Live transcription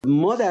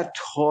ما در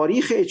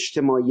تاریخ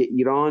اجتماعی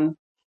ایران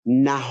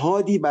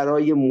نهادی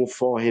برای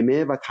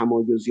مفاهمه و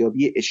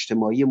تمایزیابی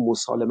اجتماعی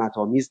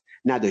مسالمت‌آمیز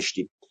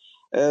نداشتیم.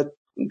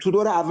 تو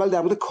دور اول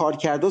در مورد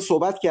کارکردها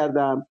صحبت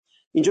کردم،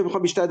 اینجا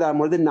میخوام بیشتر در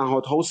مورد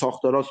نهادها و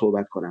ساختارها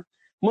صحبت کنم.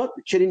 ما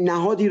چنین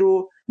نهادی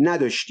رو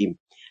نداشتیم.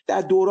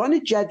 در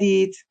دوران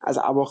جدید از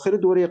اواخر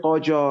دوره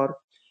قاجار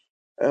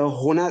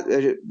هنر،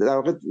 در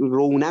واقع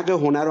رونق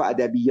هنر و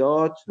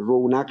ادبیات،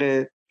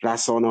 رونق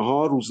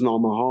رسانه‌ها،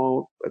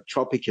 روزنامه‌ها،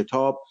 چاپ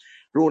کتاب،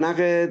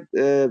 رونق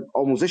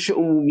آموزش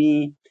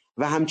عمومی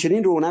و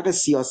همچنین رونق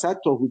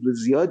سیاست تا حدود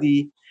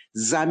زیادی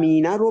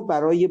زمینه رو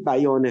برای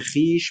بیان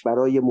خویش،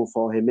 برای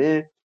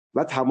مفاهمه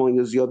و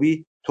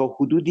تمایزیابی تا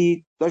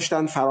حدودی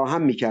داشتن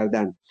فراهم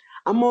می‌کردن.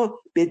 اما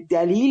به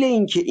دلیل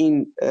اینکه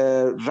این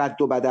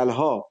رد و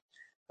بدل‌ها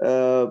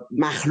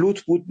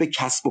مخلوط بود به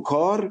کسب و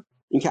کار،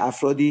 اینکه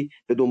افرادی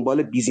به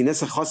دنبال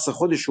بیزینس خاص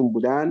خودشون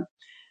بودن،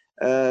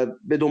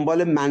 به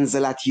دنبال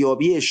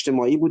منزلتیابی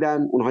اجتماعی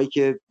بودن، اونهایی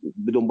که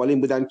به دنبال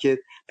این بودن که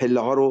پله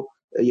ها رو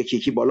یکی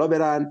یکی بالا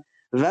برن،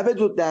 و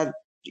در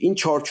این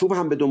چارچوب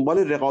هم به دنبال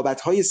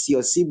رقابت‌های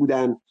سیاسی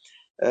بودن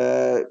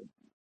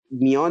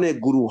میان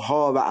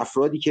گروه‌ها و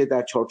افرادی که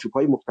در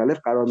چارچوب‌های مختلف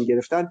قرار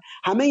می‌گرفتن.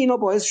 همه اینا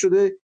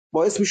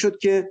باعث می‌شد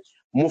که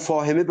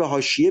مفاهمه به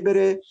حاشیه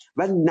بره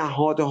و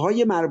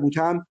نهادهای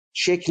مربوطه هم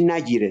شکل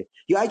نگیره،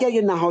 یا اگر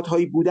یه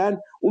نهادهایی بودن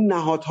اون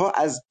نهادها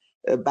از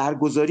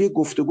برگزاری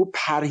گفتگو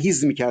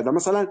پرهیز می‌کردن.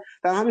 مثلا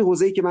در همین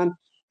حوزه‌ای که من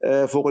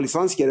فوق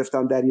لیسانس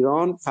گرفتم در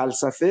ایران،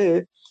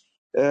 فلسفه،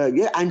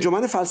 یه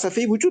انجمن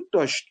فلسفه‌ای وجود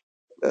داشت،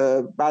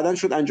 بعداً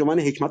شد انجمن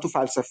حکمت و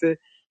فلسفه،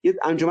 یه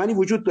انجمنی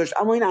وجود داشت،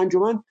 اما این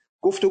انجمن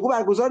گفتگو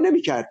برگزار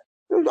نمی‌کرد.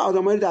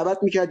 آدمایی رو دعوت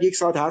می‌کرد، 1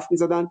 ساعت حرف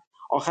می‌زدن،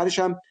 آخرش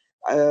هم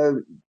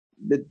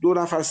به 2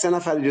 نفر 3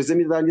 نفر اجازه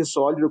میدادن یه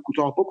سوالی رو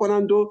کوتاه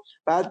بکنند و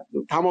بعد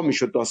تمام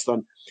میشد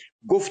داستان.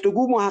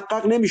 گفتگو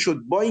محقق نمیشد،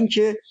 با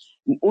اینکه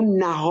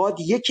اون نهاد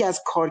یکی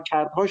از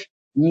کارکردهاش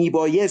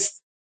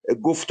میبایست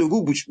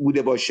گفتگو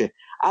بوده باشه.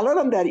 الان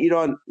هم در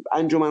ایران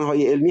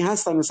انجمن‌های علمی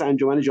هستن، مثل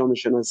انجمن جامعه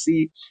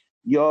شناسی،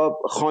 یا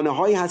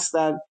خانه‌هایی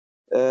هستن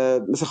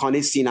مثل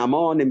خانه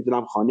سینما،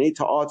 نمیدونم خانه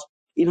تئاتر.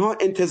 اینها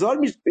انتظار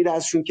میره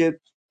ازشون که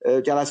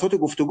جلسات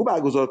گفتگو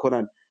برگزار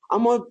کنن،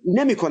 اما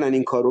نمیکنن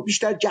این کارو.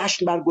 بیشتر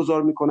جشن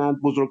برگزار میکنن،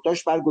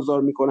 بزرگداشت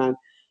برگزار میکنن،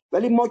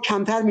 ولی ما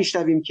کمتر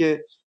میشنویم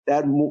که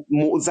در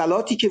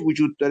معضلاتی که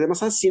وجود داره.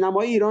 مثلا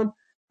سینمای ایران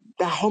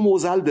 10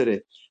 معضل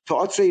داره،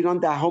 تئاتر ایران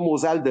 10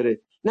 معضل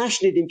داره.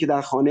 نشنیدیم که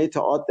در خانه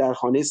تئاتر، در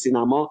خانه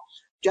سینما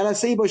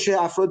جلسه‌ای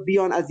باشه، افراد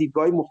بیان از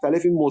دیدگاه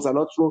مختلف این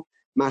معضلات رو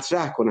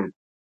مطرح کنن.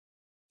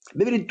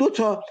 ببینید، 2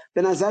 تا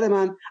به نظر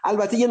من،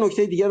 البته یه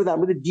نکته دیگه رو در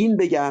مورد دین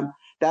بگم.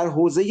 در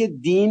حوزه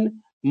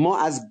دین ما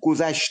از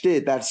گذشته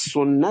در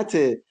سنت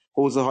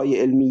حوزه‌های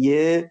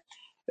علمیه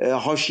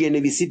حاشیه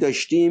نویسی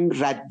داشتیم،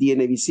 ردیه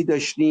نویسی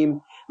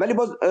داشتیم، ولی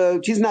باز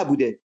چیز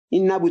نبوده،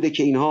 این نبوده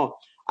که اینها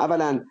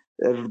اولا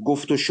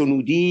گفت و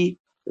شنودی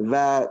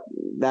و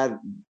در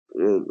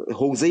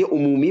حوزه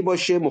عمومی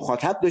باشه،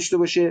 مخاطب داشته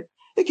باشه.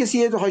 یه کسی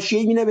یه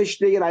حاشیه‌ای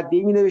می‌نوشته، یه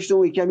ردیه‌ای می‌نوشته،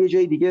 اون یکم یه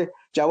جای دیگه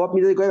جواب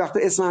میداده، گاهی وقتا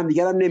اسم هم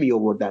دیگر هم نمی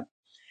آوردن.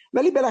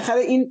 ولی بالاخره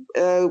این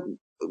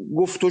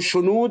گفت و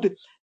شنود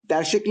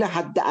در شکل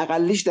حد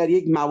اقلیش در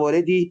یک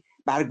مواردی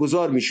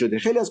برگزار می شده.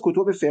 خیلی از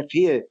کتب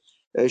فقهی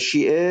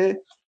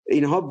شیعه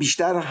اینها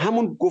بیشتر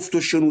همون گفت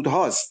و شنود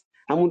هاست،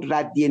 همون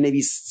ردیه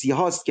نویسی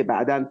هاست که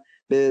بعداً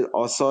به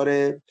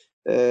آثار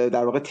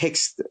در واقع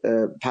تکست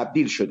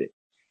تبدیل شده.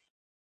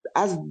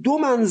 از 2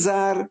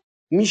 منظر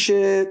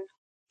میشه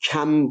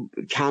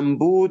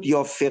کمبود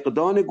یا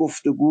فقدان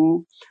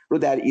گفتگو رو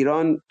در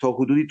ایران تا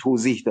حدودی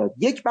توضیح داد.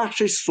 یک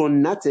بخشش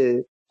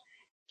سنته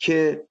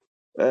که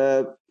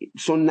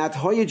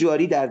سنت‌های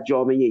جاری در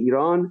جامعه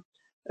ایران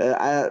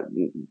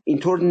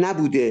اینطور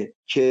نبوده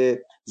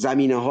که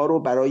زمینه‌ها رو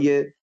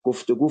برای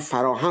گفتگو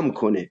فراهم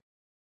کنه.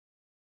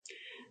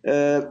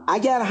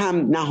 اگر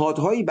هم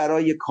نهادهایی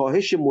برای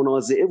کاهش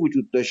منازعه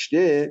وجود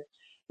داشته،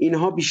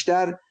 اینها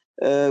بیشتر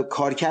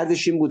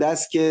کارکردش این بوده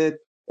است که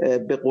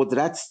به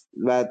قدرت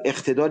و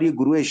اقتدار یک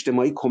گروه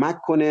اجتماعی کمک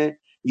کنه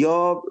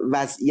یا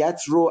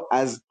وضعیت رو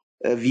از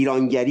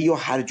ویرانگری و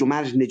هرج و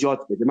مرج نجات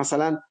بده.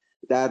 مثلا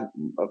در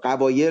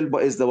قبایل با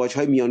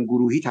ازدواج‌های میان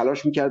گروهی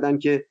تلاش می‌کردن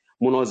که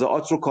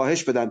منازعات رو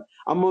کاهش بدن،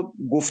 اما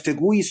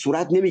گفتگویی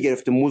صورت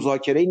نمی‌گرفته،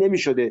 مذاکره‌ای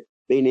نمی‌شده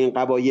بین این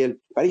قبایل،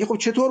 برای اینکه خب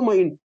چطور ما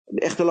این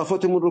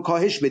اختلافاتمون رو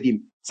کاهش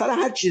بدیم؟ سر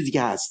هر چیزی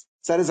که هست،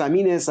 سر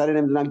زمینه، سر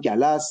نمیدونم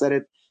گله،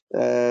 سر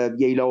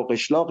ییلا و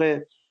قشلاق.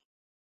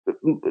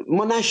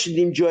 ما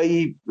نشدیم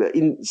جایی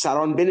این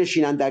سران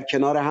بنشینن در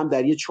کنار هم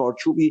در یه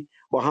چارچوبی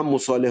با هم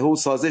مصالحه و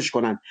سازش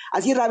کنن.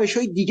 از یه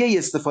روش‌های دیگه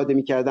استفاده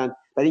می‌کردن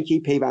برای اینکه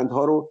این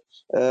پیوندها رو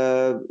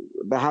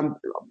به هم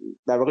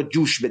در واقع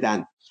جوش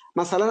بدن.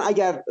 مثلا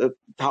اگر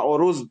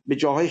تعارض به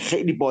جاهای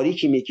خیلی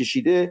باریکی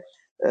می‌کشیده،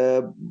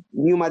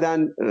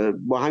 میومدن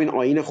با همین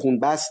آیین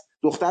خونبست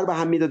دختر به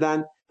هم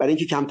میدادن برای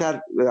اینکه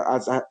کمتر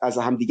از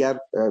همدیگر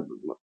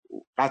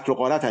قتل و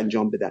غارت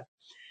انجام بدن.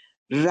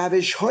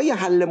 روش‌های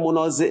حل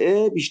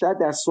منازعه بیشتر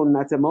در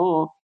سنت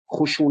ما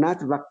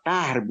خشونت و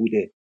قهر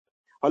بوده.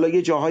 حالا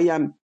یه جاهایی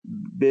هم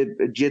به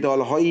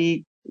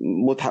جدال‌هایی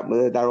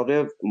در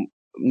واقع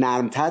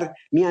نرمتر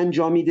می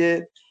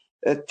انجامیده.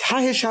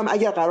 تهش هم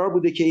اگر قرار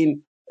بوده که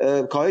این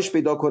کاهش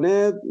پیدا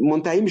کنه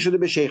منتهی می شده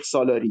به شیخ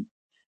سالاری.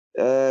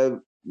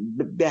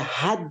 به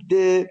حد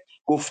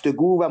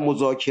گفتگو و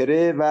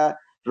مذاکره و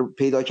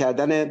پیدا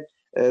کردن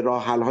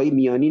راه حل‌های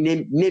میانی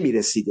نمی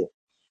رسیده.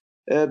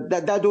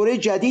 در دوره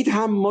جدید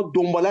هم ما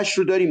دنبالش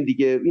رو داریم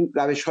دیگه، این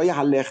روش‌های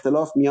حل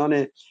اختلاف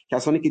میان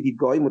کسانی که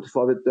دیدگاه‌های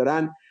متفاوت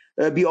دارن،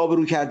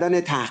 بی‌آبرو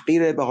کردن،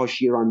 تحقیر، به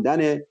حاشیه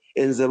راندن،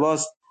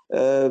 انزواست.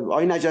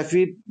 آقای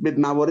نجفی به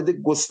موارد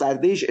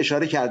گسترده‌ایش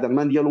اشاره کردن،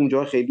 من دیگه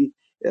اونجا خیلی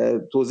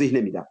توضیح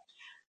نمیدم.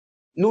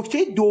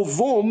 نکته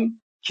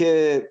دوم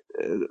که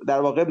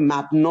در واقع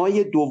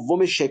مبنای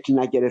دوم شکل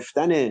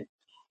نگرفتن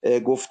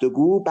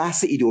گفتگو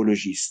بحث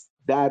ایدئولوژی است.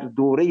 در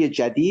دوره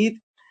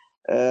جدید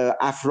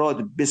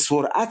افراد به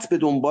سرعت به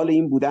دنبال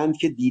این بودند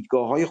که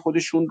دیدگاه‌های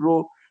خودشون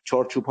رو،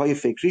 چارچوب‌های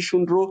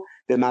فکریشون رو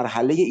به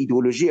مرحله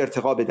ایدئولوژی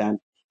ارتقا بدن،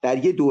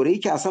 در یه دوره‌ای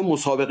که اصلا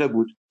مسابقه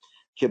بود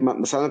که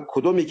مثلا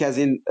کدوم یک از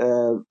این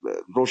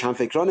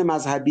روشنفکران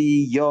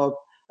مذهبی یا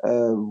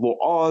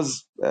وعاظ،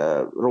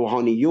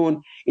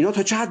 روحانیون، اینا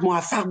تا چه حد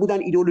موفق بودن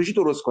ایدئولوژی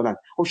درست کنن.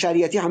 خب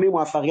شریعتی همه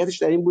موفقیتش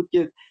در این بود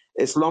که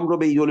اسلام رو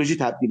به ایدئولوژی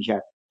تبدیل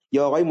کرد،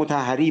 یا آقای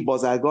مطهری،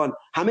 بازرگان،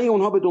 همه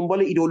اونها به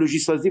دنبال ایدئولوژی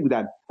سازی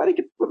بودن، برای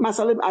که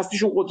مسئله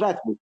اصلیشون قدرت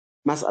بود.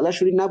 مسئله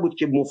شون نبود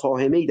که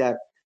مفاهمه‌ای در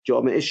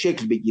جامعه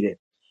شکل بگیره.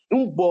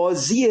 اون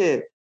بازی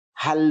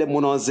حل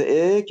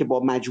منازعه که با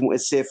مجموعه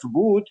صفر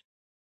بود،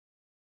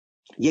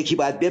 یکی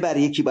باید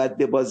ببره یکی باید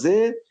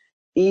ببازه،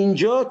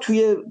 اینجا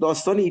توی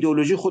داستان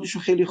ایدئولوژی خودشو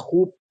خیلی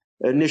خوب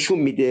نشون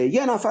میده.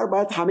 یه نفر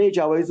باید همه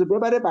جوایز رو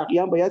ببره،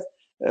 بقیه هم باید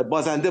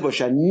بازنده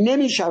باشن.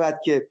 نمیشود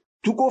که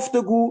تو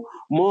گفتگو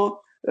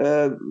ما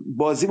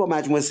بازی با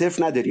مجموعه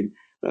صفر نداریم.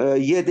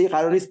 یه عده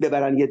قرار نیست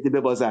ببرن یه عده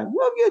ببازن،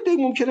 یه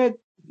عده ممکنه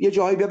یه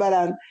جاهایی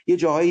ببرن، یه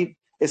جاهایی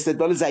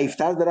استدلال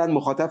ضعیف‌تر دارن،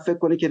 مخاطب فکر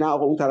کنه که نه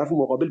آقا اون طرف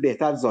مقابل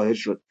بهتر ظاهر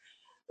شد.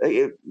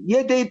 یه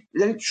عده،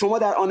 یعنی شما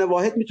در آن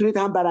واحد میتونید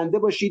هم برنده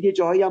باشید، یه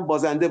جاهایی هم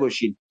بازنده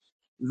باشید.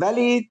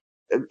 ولی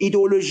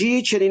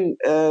ایدئولوژی چنین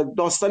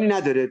داستانی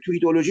نداره. تو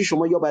ایدئولوژی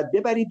شما یا باید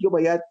ببرید یا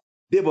باید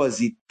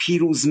ببازید.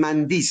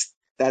 پیروزمندی است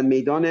در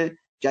میدان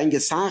جنگ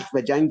سخت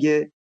و جنگ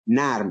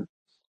نرم.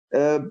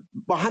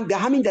 به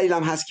همین دلیل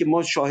هم هست که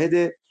ما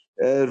شاهد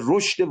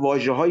رشد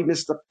واژه‌هایی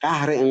مثل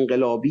قهر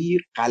انقلابی،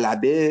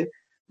 غلبه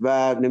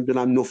و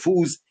نمیدونم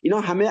نفوذ، اینا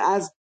همه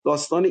از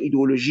داستان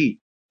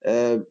ایدئولوژی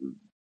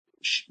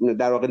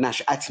در واقع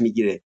نشأت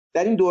میگیره.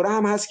 در این دوره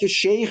هم هست که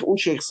اون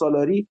شیخ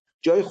سالاری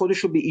جای خودش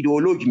رو به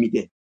ایدئولوگ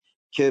میده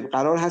که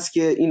قرار هست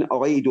که این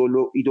آقای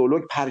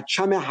ایدئولوگ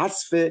پرچم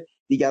حذف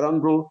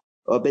دیگران رو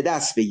به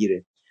دست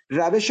بگیره.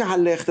 روش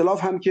حل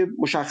اختلاف هم که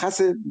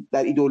مشخصه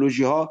در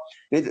ایدئولوژی‌ها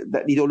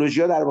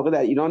در واقع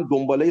در ایران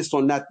دنباله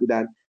سنت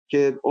بودن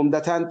که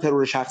عمدتاً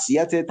ترور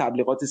شخصیت،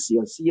 تبلیغات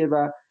سیاسی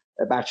و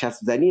برچسب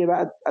زنی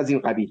و از این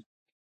قبیل.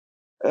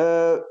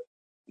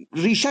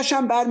 ریشش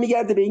هم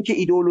برمیگرده به اینکه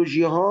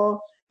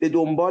ایدئولوژی‌ها به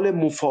دنبال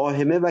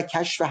مفاهمه و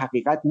کشف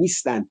حقیقت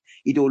نیستن.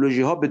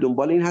 ایدئولوژی‌ها به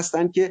دنبال این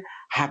هستن که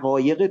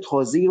حقایق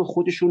تازه‌ای رو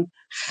خودشون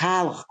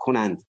خلق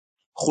کنند.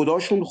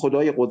 خداشون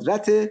خدای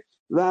قدرته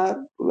و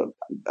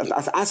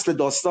از اصل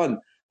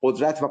داستان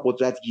قدرت و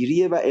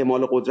قدرتگیریه و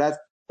اعمال قدرت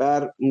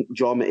بر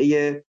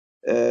جامعه‌ای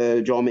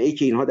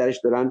که اینها درش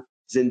دارن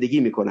زندگی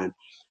میکنن.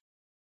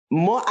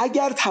 ما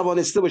اگر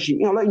توانسته باشیم،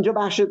 این حالا اینجا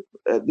بخش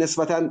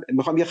نسبتاً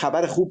میخوام یه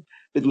خبر خوب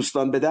به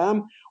دوستان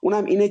بدم،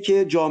 اونم اینه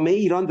که جامعه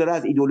ایران داره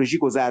از ایدئولوژی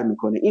گذر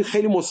میکنه. این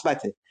خیلی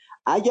مثبته.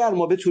 اگر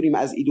ما بتونیم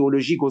از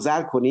ایدئولوژی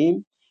گذر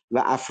کنیم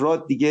و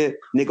افراد دیگه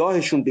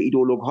نگاهشون به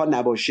ایدئولوگ‌ها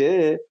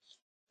نباشه،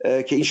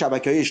 که این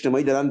شبکه‌های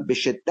اجتماعی دارن به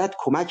شدت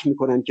کمک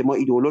میکنن که ما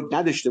ایدئولوگ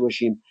نداشته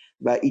باشیم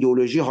و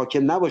ایدئولوژی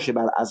حاکم نباشه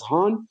بر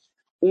اذهان،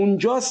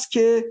 اونجاست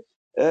که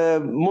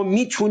ما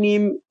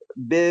میتونیم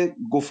به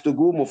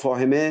گفتگو،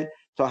 مفاهمه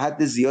تا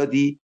حد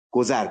زیادی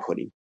گذر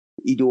کنیم.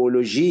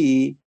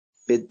 ایدئولوژی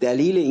به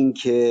دلیل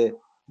اینکه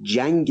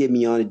جنگ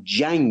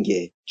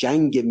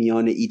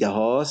میان ایده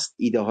هاست،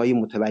 ایده های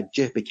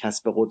متوجه به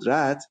کسب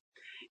قدرت،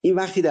 این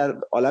وقتی در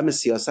عالم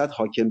سیاست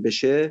حاکم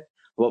بشه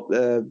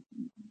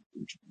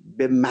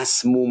به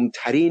مسموم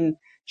ترین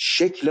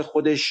شکل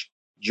خودش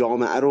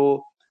جامعه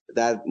رو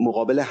در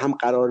مقابل هم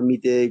قرار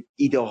میده،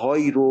 ایده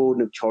هایی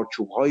رو،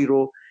 چارچوب هایی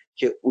رو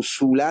که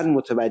اصولاً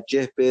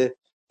متوجه به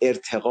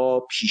ارتقا،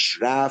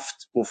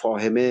 پیشرفت،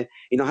 مفاهمه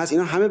اینا هست،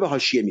 اینا همه به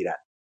حاشیه میرن.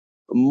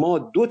 ما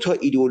 2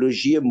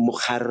 ایدئولوژی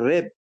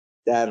مخرب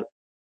در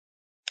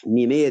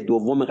نیمه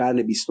دوم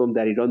قرن 20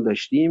 در ایران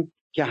داشتیم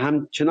که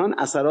همچنان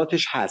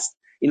اثراتش هست.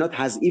 اینا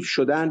تضعیف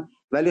شدن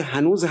ولی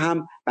هنوز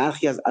هم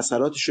برخی از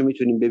اثراتش رو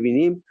میتونیم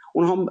ببینیم.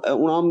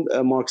 اونها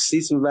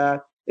مارکسیسم و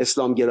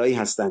اسلامگرایی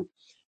هستن.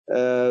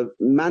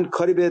 من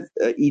کاری به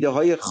ایده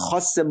های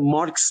خاص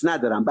مارکس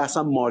ندارم،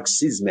 بحثم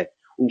مارکسیزمه.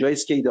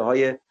 اونجاییست که ایده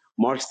های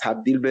مارکس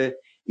تبدیل به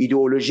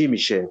ایدئولوژی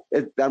میشه.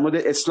 در مورد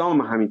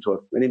اسلام هم همینطور.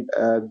 یعنی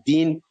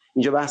دین،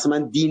 اینجا بحث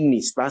من دین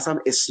نیست، بحثم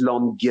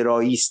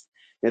اسلامگرایی است.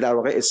 یعنی در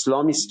واقع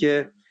اسلامی است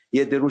که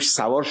یه دروش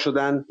سوار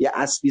شدن، یه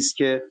اسبی است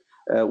که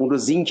اون رو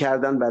زین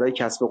کردن برای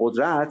کسب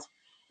قدرت،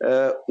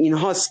 این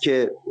هاست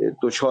که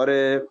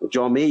دچار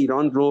جامعه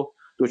ایران رو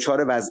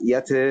دچار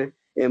وضعیت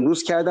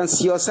امروز کردن.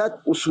 سیاست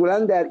اصولا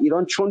در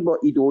ایران چون با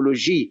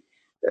ایدئولوژی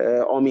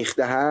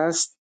آمیخته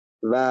هست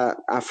و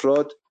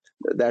افراد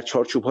در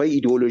چارچوب‌های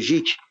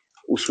ایدئولوژیک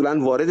اصولا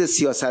وارد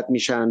سیاست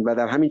میشن و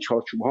در همین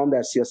چارچوب‌ها هم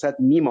در سیاست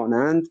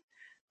میمانند،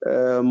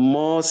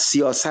 ما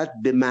سیاست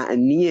به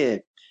معنی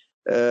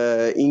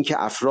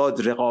اینکه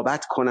افراد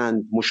رقابت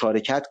کنند،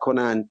 مشارکت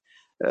کنند،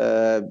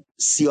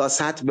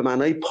 سیاست به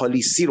معنای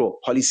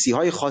پالیسی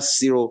های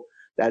خاصی رو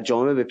در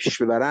جامعه به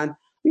پیش ببرند،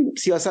 این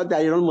سیاست در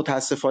ایران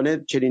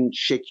متاسفانه چنین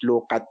شکل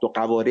و قد و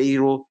قواره‌ای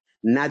رو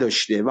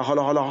نداشته و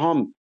حالا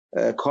هم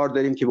کار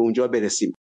داریم که به اونجا برسیم.